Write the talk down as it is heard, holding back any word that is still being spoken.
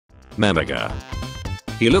Memega.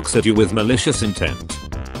 He looks at you with malicious intent.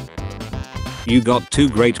 You got two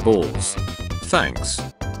great balls. Thanks.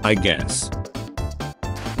 I guess.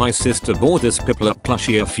 My sister bought this Piplup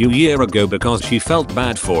plushie a few years ago because she felt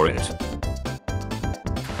bad for it.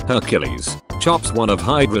 Hercules chops one of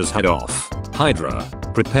Hydra's head off. Hydra,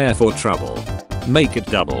 prepare for trouble. Make it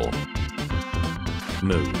double.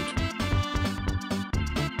 Mood.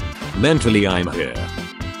 Mentally I'm here.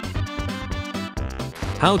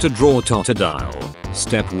 How to draw Totodile.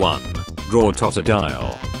 Step 1. Draw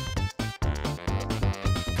Totodile.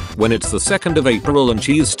 When it's the 2nd of April and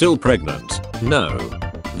she's still pregnant. No.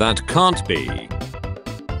 That can't be.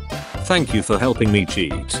 Thank you for helping me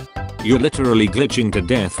cheat. You're literally glitching to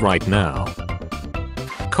death right now.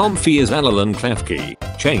 Comfy is Alan Klefki.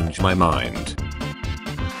 Change my mind.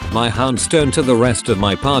 My houndstone to the rest of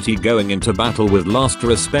my party going into battle with last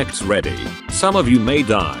respects ready. Some of you may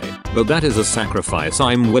die, but that is a sacrifice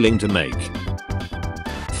I'm willing to make.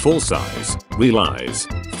 Full size, realize.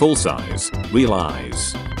 Full size,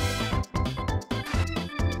 realize.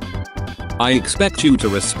 I expect you to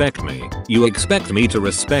respect me. You expect me to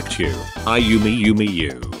respect you. You me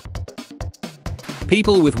you.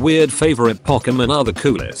 People with weird favorite Pokemon are the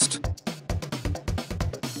coolest.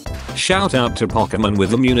 Shout out to Pokemon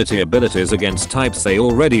with immunity abilities against types they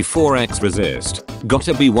already 4x resist.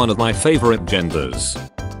 Gotta be one of my favorite genders.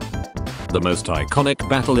 The most iconic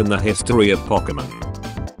battle in the history of Pokemon.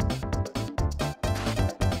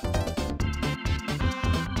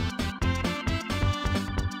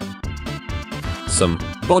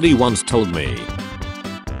 Somebody once told me.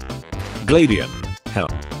 Gladian, hell.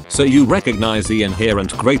 So you recognize the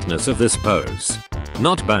inherent greatness of this pose.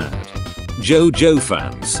 Not bad. JoJo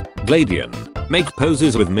fans, Gladian, make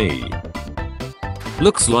poses with me.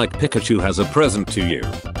 Looks like Pikachu has a present to you.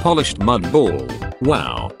 Polished mud ball.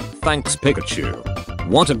 Wow, thanks Pikachu.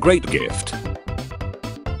 What a great gift.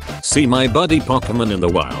 See my buddy Pokemon in the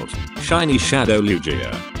wild. Shiny Shadow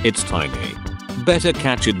Lugia. It's tiny. Better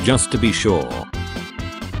catch it just to be sure.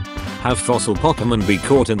 Have fossil Pokemon be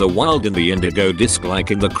caught in the wild in the indigo disc like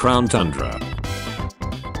in the Crown Tundra.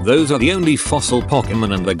 Those are the only fossil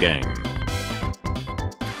Pokemon in the game.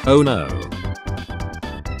 Oh no.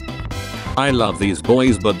 I love these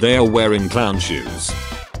boys but they're wearing clown shoes.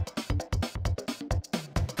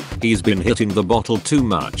 He's been hitting the bottle too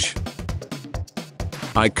much.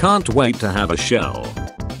 I can't wait to have a shell.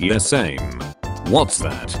 Yeah same. What's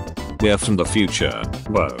that? We're from the future.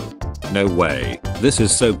 Whoa. No way. This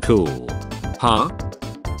is so cool. Huh?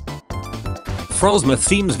 Frosma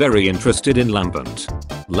seems very interested in Lampant.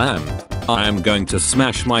 Lamp, I am going to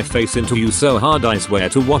smash my face into you so hard I swear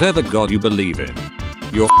to whatever god you believe in.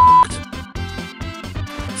 You're f***ed.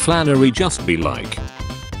 Flannery just be like.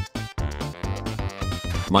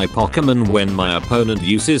 My Pokemon when my opponent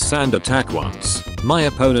uses sand attack once. My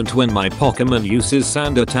opponent when my Pokemon uses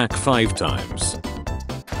sand attack 5 times.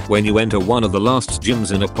 When you enter one of the last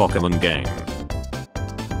gyms in a Pokemon game.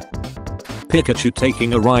 Pikachu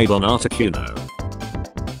taking a ride on Articuno.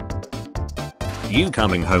 You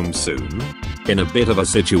coming home soon? In a bit of a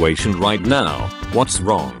situation right now, what's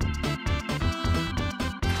wrong?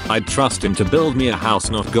 I'd trust him to build me a house,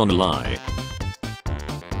 not gonna lie.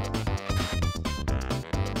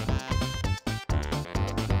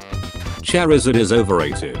 Charizard is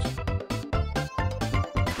overrated.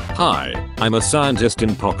 Hi, I'm a scientist in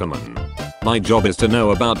Pokemon. My job is to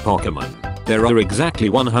know about Pokemon. There are exactly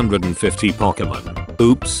 150 Pokemon.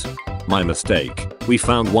 Oops. My mistake. We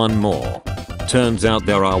found one more. Turns out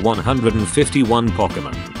there are 151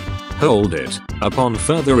 Pokemon. Hold it. Upon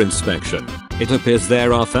further inspection, it appears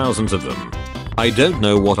there are thousands of them. I don't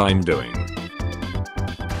know what I'm doing.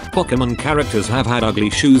 Pokemon characters have had ugly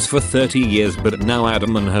shoes for 30 years but now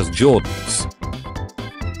Adamon has Jordans.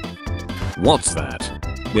 What's that?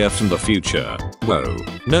 We're from the future. Whoa,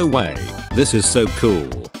 no way. This is so cool.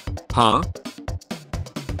 Huh?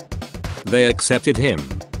 They accepted him.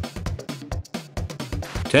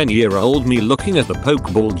 10-year-old me looking at the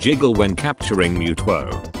Pokeball jiggle when capturing Mewtwo.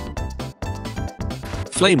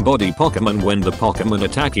 Flame body Pokemon when the Pokemon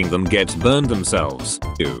attacking them gets burned themselves.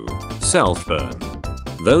 Ew. Self-burn.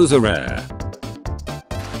 Those are rare.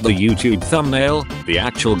 The YouTube thumbnail, the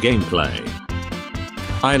actual gameplay.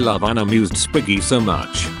 I love unamused Spriggy so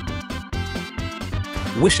much.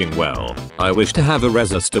 Wishing well, I wish to have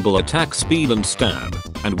irresistible attack speed and stab,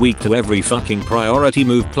 and weak to every fucking priority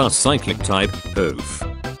move plus psychic type, poof.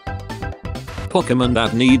 Pokemon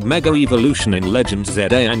that need Mega Evolution in Legends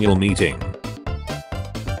ZA annual meeting.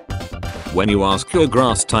 When you ask your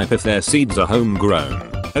grass type if their seeds are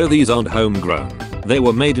homegrown, oh these aren't homegrown, they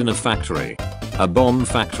were made in a factory. A bomb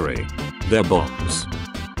factory. They're bombs.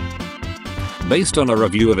 Based on a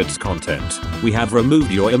review of its content, we have removed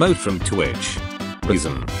your emote from Twitch.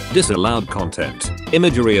 Reason: disallowed content,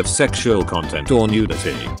 imagery of sexual content or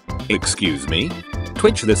nudity. Excuse me?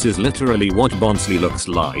 Twitch, this is literally what Bonsley looks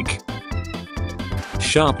like.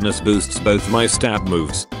 Sharpness boosts both my stab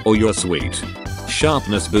moves, or you're sweet.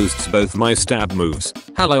 Sharpness boosts both my stab moves.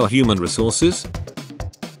 Hello human resources?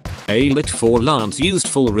 A lit for Lance used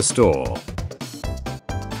full restore.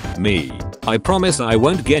 Me. I promise I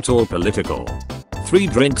won't get all political. 3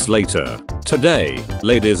 drinks later. Today,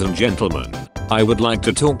 ladies and gentlemen, I would like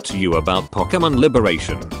to talk to you about Pokemon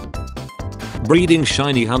Liberation. Breeding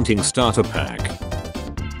Shiny Hunting Starter Pack.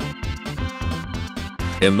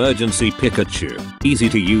 Emergency Pikachu, easy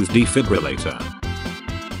to use defibrillator.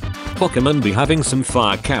 Pokemon be having some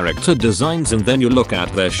fire character designs and then you look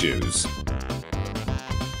at their shoes.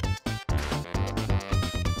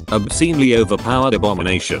 Obscenely overpowered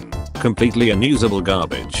abomination, completely unusable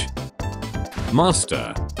garbage.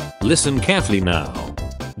 Master, listen carefully now.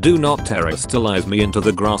 Do not terrestrialize me into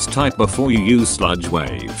the grass type before you use Sludge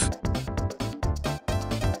Wave.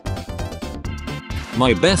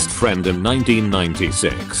 My best friend in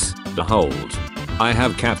 1996. Behold. I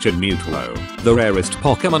have captured Mutwo, the rarest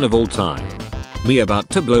Pokemon of all time. Me about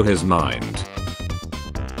to blow his mind.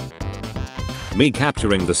 Me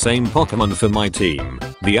capturing the same Pokemon for my team,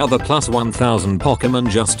 the other plus 1000 Pokemon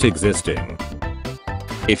just existing.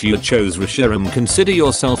 If you chose Reshiram, consider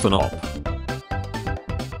yourself an op.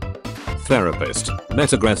 Therapist,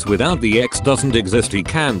 Metagross without the X doesn't exist, he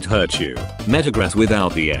can't hurt you. Metagross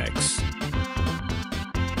without the X.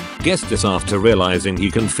 Guessed this after realizing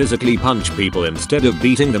he can physically punch people instead of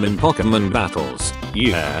beating them in Pokemon battles.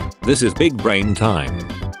 Yeah, this is big brain time.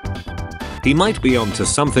 He might be onto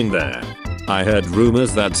something there. I heard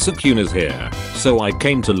rumors that Sukuna's here, so I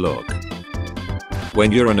came to look.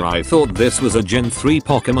 When you're an I thought this was a Gen 3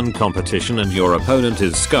 Pokemon competition and your opponent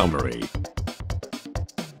is Skarmory.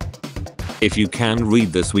 If you can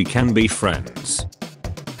read this, we can be friends.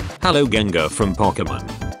 Hello Gengar from Pokemon.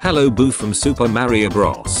 Hello Boo from Super Mario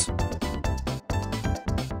Bros.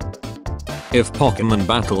 If Pokemon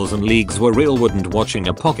battles and leagues were real, wouldn't watching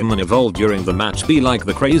a Pokemon evolve during the match be like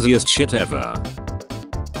the craziest shit ever?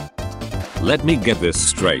 Let me get this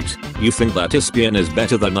straight, you think that Espion is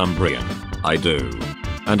better than Umbreon? I do.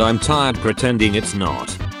 And I'm tired pretending it's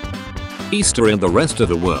not. Easter in the rest of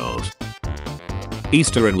the world.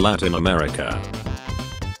 Easter in Latin America.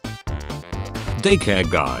 Daycare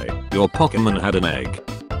guy, your Pokemon had an egg.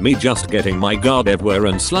 Me just getting my Gardevoir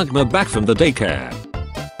and Slugma back from the daycare.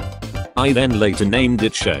 I then later named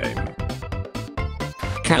it Shame.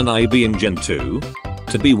 Can I be in Gen 2?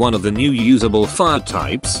 To be one of the new usable fire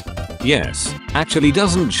types? Yes, actually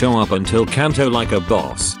doesn't show up until Kanto like a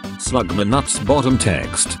boss. Slugma nuts bottom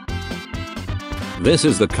text. This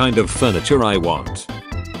is the kind of furniture I want.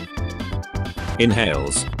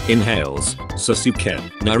 Inhales, Sasuke,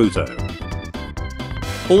 Naruto.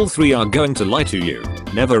 All 3 are going to lie to you.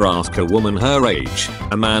 Never ask a woman her age,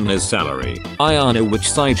 a man his salary. I know which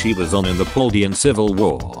side she was on in the Paldean Civil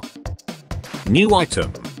War. New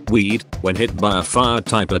item. Weed, when hit by a fire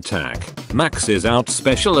type attack, maxes out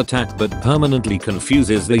special attack but permanently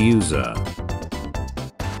confuses the user.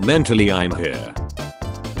 Mentally I'm here.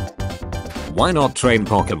 Why not train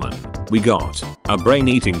Pokemon? We got a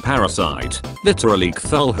brain-eating parasite, literally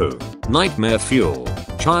Cthulhu, nightmare fuel,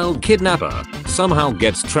 child kidnapper, somehow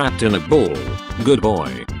gets trapped in a ball, good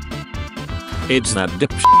boy. It's that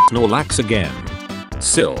dipshit Snorlax again.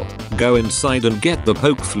 Still, go inside and get the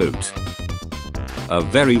poke flute. A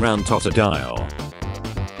very round totodile.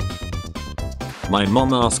 My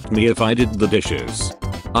mom asked me if I did the dishes.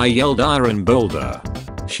 I yelled iron boulder.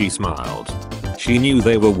 She smiled. She knew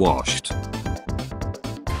they were washed.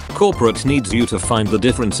 Corporate needs you to find the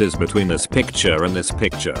differences between this picture and this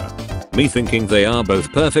picture. Me thinking they are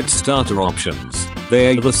both perfect starter options.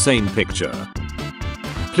 They are the same picture.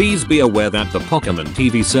 Please be aware that the Pokemon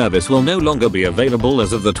TV service will no longer be available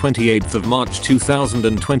as of the 28th of March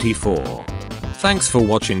 2024. Thanks for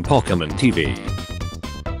watching Pokemon TV.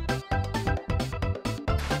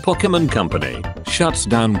 Pokemon Company shuts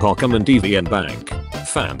down Pokemon TV and bank.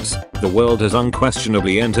 Fans, the world has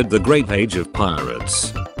unquestionably entered the great age of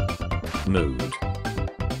pirates. Mood.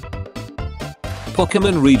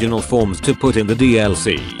 Pokemon regional forms to put in the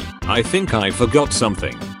DLC. I think I forgot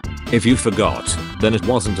something. If you forgot, then it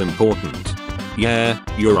wasn't important. Yeah,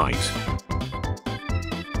 you're right.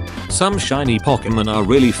 Some shiny Pokemon are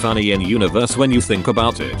really funny in universe when you think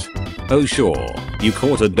about it. Oh sure, you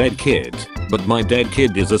caught a dead kid, but my dead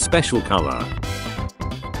kid is a special color.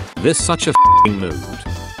 This such a f***ing mood.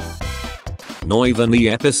 Not even the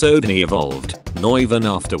episode he evolved, not even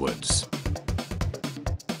afterwards.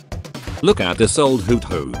 Look at this old hoot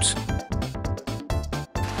hoot.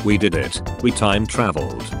 We did it. We time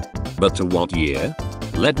traveled. But to what year?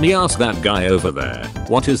 Let me ask that guy over there.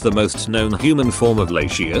 What is the most known human form of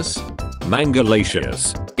arceus?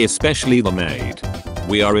 Mangalaceus, especially the maid.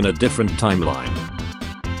 We are in a different timeline.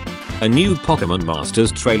 A new Pokemon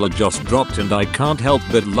Masters trailer just dropped and I can't help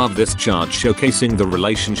but love this chart showcasing the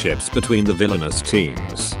relationships between the villainous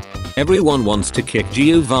teams. Everyone wants to kick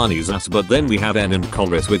Giovanni's ass, but then we have N and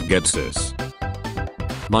Colress with Getsus.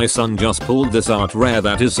 My son just pulled this art rare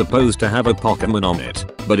that is supposed to have a Pokemon on it,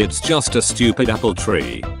 but it's just a stupid apple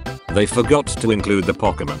tree. They forgot to include the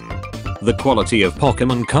Pokemon. The quality of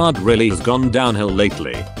Pokemon card really has gone downhill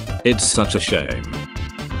lately. It's such a shame.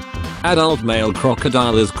 Adult male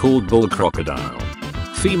crocodile is called bull crocodile.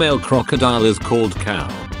 Female crocodile is called cow.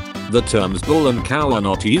 The terms bull and cow are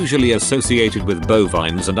not usually associated with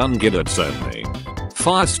bovines and ungulates only.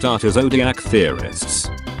 Firestarter zodiac theorists.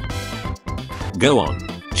 Go on.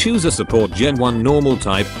 Choose a support Gen 1 normal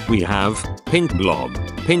type. We have pink blob,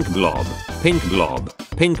 pink blob, pink blob,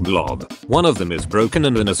 pink blob. One of them is broken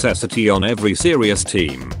and a necessity on every serious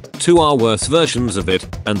team. Two are worse versions of it,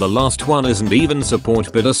 and the last one isn't even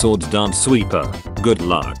support but a swords dance sweeper. Good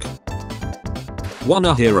luck.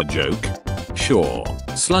 Wanna hear a joke? Sure.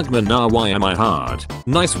 Slugma nah, why am I hard?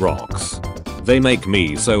 Nice rocks. They make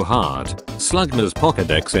me so hard. Slugma's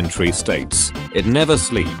Pokédex entry states, it never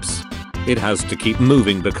sleeps. It has to keep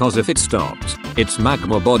moving because if it stopped, its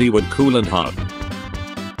magma body would cool and hug.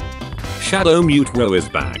 Shadow Mutro is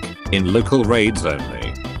back, in local raids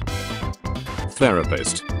only.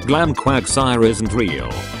 Therapist, Glam Quagsire isn't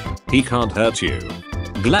real. He can't hurt you.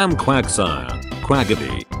 Glam Quagsire,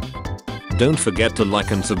 Quaggity. Don't forget to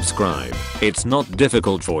like and subscribe. It's not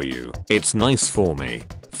difficult for you, it's nice for me.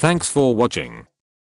 Thanks for watching.